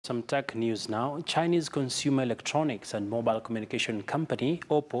Some tech news now. Chinese consumer electronics and mobile communication company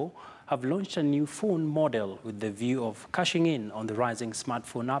Oppo have launched a new phone model with the view of cashing in on the rising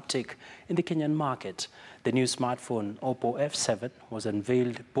smartphone uptake in the Kenyan market. The new smartphone Oppo F7 was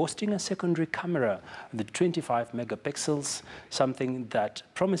unveiled boasting a secondary camera with 25 megapixels, something that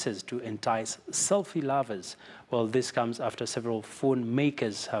promises to entice selfie lovers. Well, this comes after several phone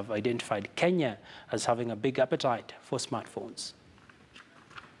makers have identified Kenya as having a big appetite for smartphones.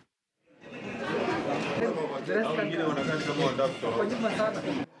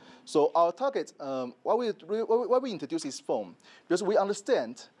 So our target, why we introduce this phone, because we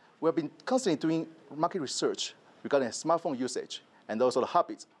understand we have been constantly doing market research regarding smartphone usage and also the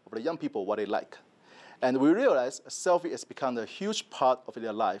habits of the young people, what they like. And we realize a selfie has become a huge part of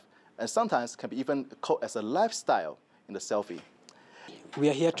their life and sometimes can be even called as a lifestyle in the selfie. We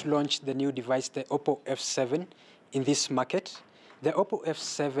are here to launch the new device, the Oppo F7, in this market. The Oppo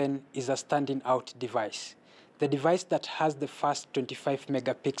F7 is a standing out device. The device that has the first 25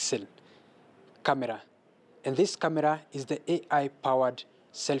 megapixel camera. And this camera is the AI-powered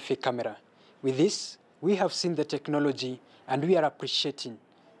selfie camera. With this, we have seen the technology and we are appreciating.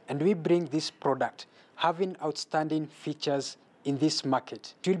 And we bring this product having outstanding features in this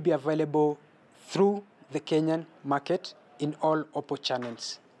market. It will be available through the Kenyan market in all Oppo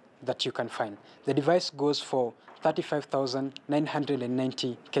channels that you can find. The device goes for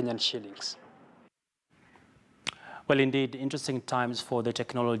 35,990 Kenyan shillings. Well, indeed, interesting times for the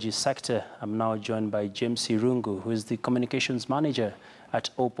technology sector. I'm now joined by James Irungu, who is the communications manager at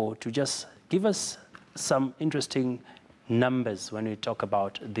Oppo, to just give us some interesting numbers when we talk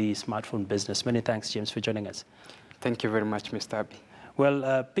about the smartphone business. Many thanks, James, for joining us. Thank you very much, Mr. Abi.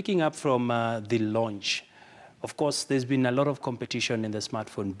 Well, picking up from the launch, of course, there's been a lot of competition in the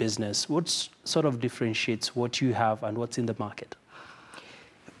smartphone business. What sort of differentiates what you have and what's in the market?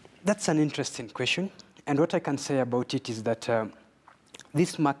 That's an interesting question. And what I can say about it is that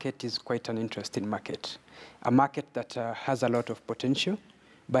this market is quite an interesting market. A market that has a lot of potential,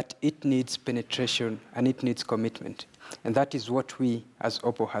 but it needs penetration and it needs commitment. And that is what we, as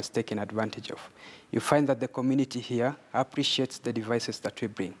Oppo, has taken advantage of. You find that the community here appreciates the devices that we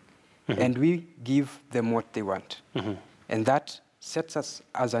bring. Mm-hmm. And we give them what they want. Mm-hmm. And that sets us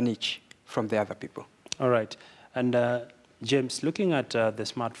as a niche from the other people. All right. And James, looking at the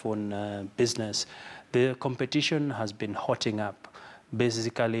smartphone business, the competition has been hotting up,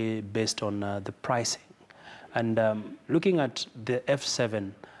 basically based on the pricing. And looking at the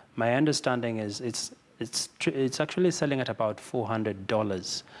F7, my understanding is it's actually selling at about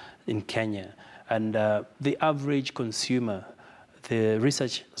 $400 in Kenya. And the average consumer, the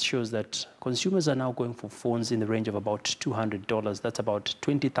research shows that consumers are now going for phones in the range of about $200. That's about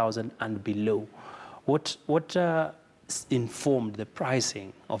 20,000 and below. What informed the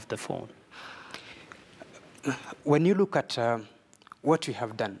pricing of the phone? When you look at what we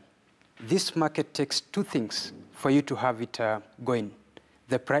have done, this market takes two things for you to have it going: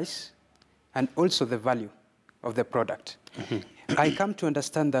 the price and also the value of the product. Mm-hmm. I come to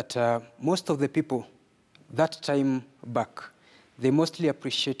understand that most of the people that time back, they mostly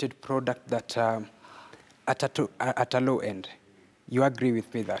appreciated product that at a low end. You agree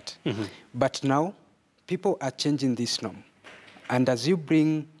with me that? Mm-hmm. But now, people are changing this norm. And as you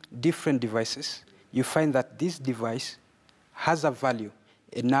bring different devices, you find that this device has a value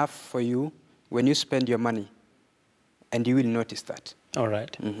enough for you when you spend your money, and you will notice that. All right.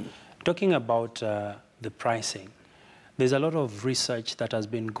 Mm-hmm. Talking about the pricing, there's a lot of research that has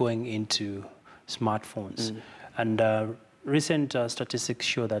been going into smartphones. Mm. And recent statistics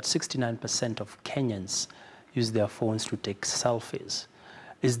show that 69% of Kenyans use their phones to take selfies.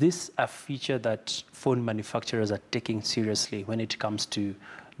 Is this a feature that phone manufacturers are taking seriously when it comes to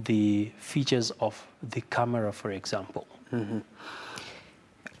the features of the camera, for example? Mm-hmm.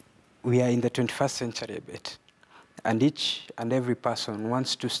 We are in the 21st century a bit, and each and every person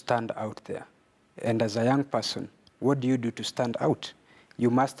wants to stand out there. And as a young person, what do you do to stand out?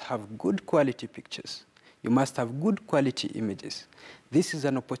 You must have good quality pictures. You must have good quality images. This is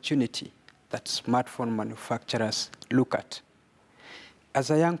an opportunity that smartphone manufacturers look at.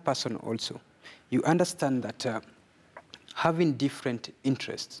 As a young person also, you understand that having different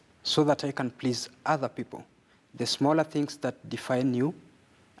interests so that I can please other people, the smaller things that define you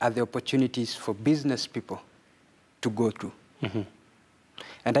are the opportunities for business people to go through. Mm-hmm.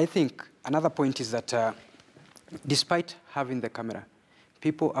 And I think another point is that despite having the camera,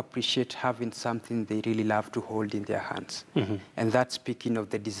 people appreciate having something they really love to hold in their hands. Mm-hmm. And that's speaking of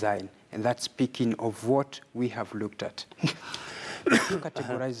the design, and that's speaking of what we have looked at. If you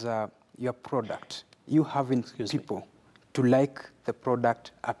categorize your product, you having people to like the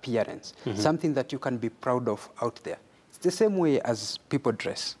product appearance, something that you can be proud of out there. It's the same way as people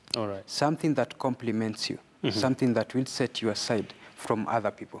dress. All right. Something that compliments you, something that will set you aside from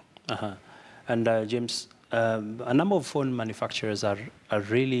other people. And James, a number of phone manufacturers are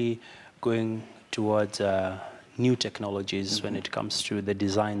really going towards new technologies when it comes to the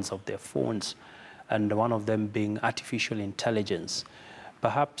designs of their phones, and one of them being artificial intelligence.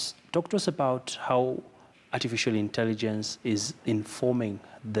 Perhaps talk to us about how artificial intelligence is informing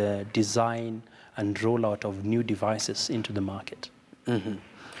the design and rollout of new devices into the market.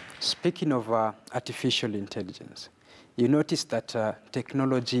 Speaking of artificial intelligence, you notice that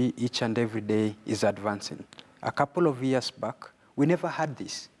technology each and every day is advancing. A couple of years back, we never had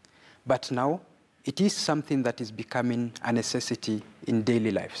this. But now, it is something that is becoming a necessity in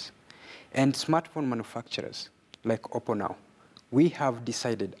daily lives. And smartphone manufacturers, like Oppo now, we have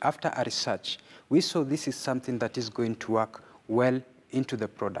decided, after a research, we saw this is something that is going to work well into the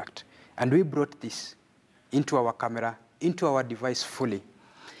product. And we brought this into our camera, into our device fully.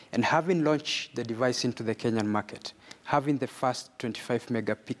 And having launched the device into the Kenyan market, having the first 25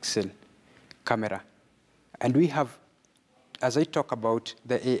 megapixel camera, and we have, as I talk about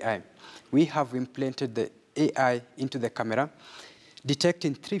the AI, we have implanted the AI into the camera,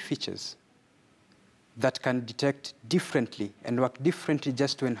 detecting 3 features that can detect differently and work differently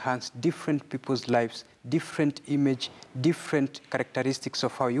just to enhance different people's lives, different image, different characteristics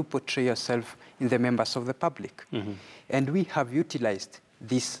of how you portray yourself in the members of the public. And we have utilized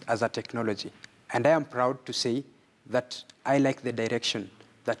this as a technology. And I am proud to say that I like the direction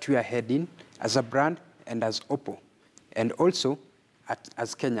that we are heading as a brand and as Oppo, and also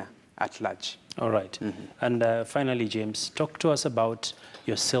as Kenya at large. All right. And finally, James, talk to us about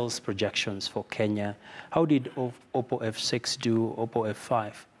your sales projections for Kenya. How did Oppo F6 do, Oppo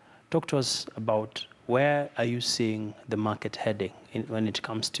F5? Talk to us about where are you seeing the market heading when it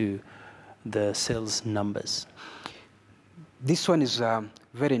comes to the sales numbers? This one is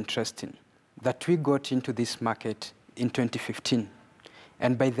very interesting, that we got into this market in 2015.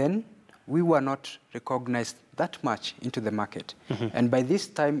 And by then, we were not recognized that much into the market. And by this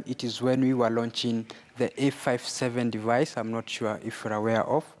time, it is when we were launching the A57 device, I'm not sure if you're aware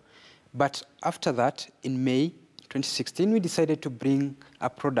of. But after that, in May 2016, we decided to bring a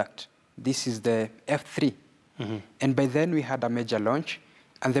product. This is the F3. And by then, we had a major launch,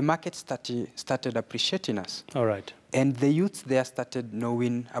 and the market started appreciating us. All right. And the youth there started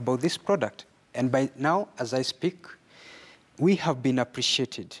knowing about this product. And by now, as I speak, we have been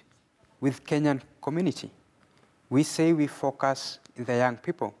appreciated with Kenyan community. We say we focus in the young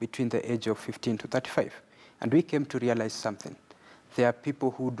people between the age of 15 to 35. And we came to realize something. There are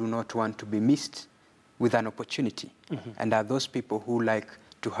people who do not want to be missed with an opportunity. And are those people who like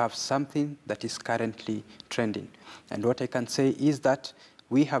to have something that is currently trending. And what I can say is that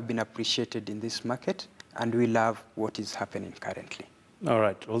we have been appreciated in this market, and we love what is happening currently. All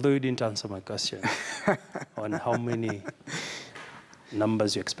right. Although you didn't answer my question on how many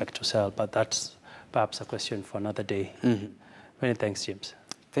numbers you expect to sell, but that's perhaps a question for another day. Many thanks, James.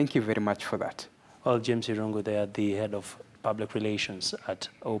 Thank you very much for that. Well, James Irungu there, the head of public relations at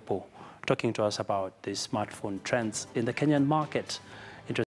Oppo, talking to us about the smartphone trends in the Kenyan market.